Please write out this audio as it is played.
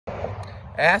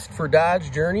Ask for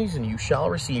Dodge Journeys and you shall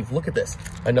receive. Look at this,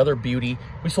 another beauty.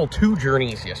 We sold 2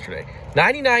 Journeys yesterday.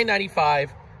 $99.95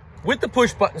 with the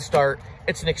push button start.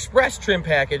 It's an express trim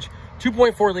package,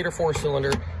 2.4 liter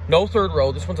 4-cylinder, no third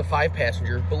row. This one's a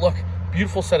 5-passenger, but look,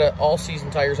 beautiful set of all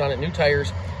season tires on it, new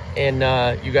tires. And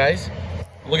you guys,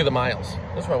 look at the miles.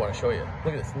 That's what I want to show you.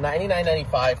 Look at this,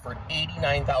 $99.95 for an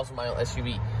 89,000 mile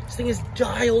SUV. This thing is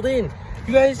dialed in.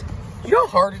 You guys, you know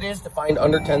how hard it is to find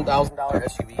under $10,000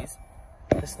 SUVs?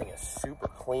 This thing is super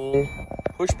clean.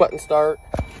 Push button start.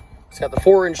 It's got the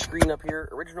 4-inch screen up here.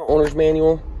 Original owner's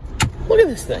manual. Look at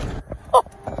this thing. Oh.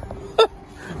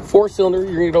 4-cylinder.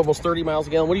 You're gonna get almost 30 miles a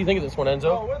gallon. What do you think of this one, Enzo?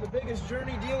 Oh, we're the biggest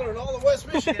Journey dealer in all of West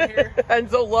Michigan here.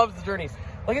 Enzo loves the Journeys.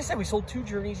 Like I said, we sold 2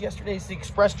 Journeys yesterday. It's the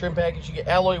express trim package. You get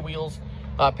alloy wheels,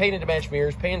 painted to match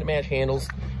mirrors, painted to match handles.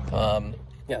 Yeah,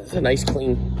 this is a nice,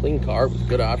 clean car with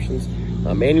good options.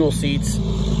 Manual seats,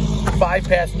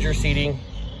 5-passenger seating.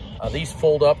 These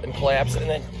fold up and collapse, and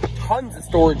then tons of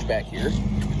storage back here.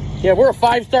 Yeah, we're a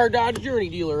 5-star Dodge Journey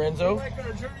dealer, Enzo. We like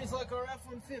our Journeys like our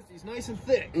F-150s, nice and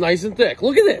thick. Nice and thick.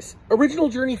 Look at this. Original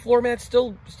Journey floor mats,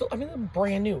 still, I mean, they're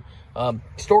brand new.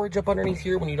 Storage up underneath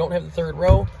here when you don't have the third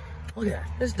row. Look at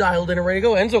that. It's dialed in and ready to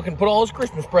go. Enzo can put all his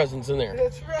Christmas presents in there.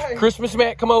 That's right. Christmas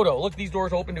mat Comodo. Look, these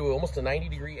doors open to almost a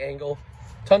 90-degree angle.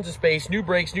 Tons of space, new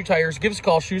brakes, new tires. Give us a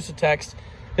call, shoot us a text.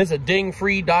 It's a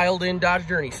ding-free, dialed-in Dodge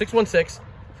Journey.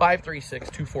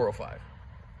 616-536-2405.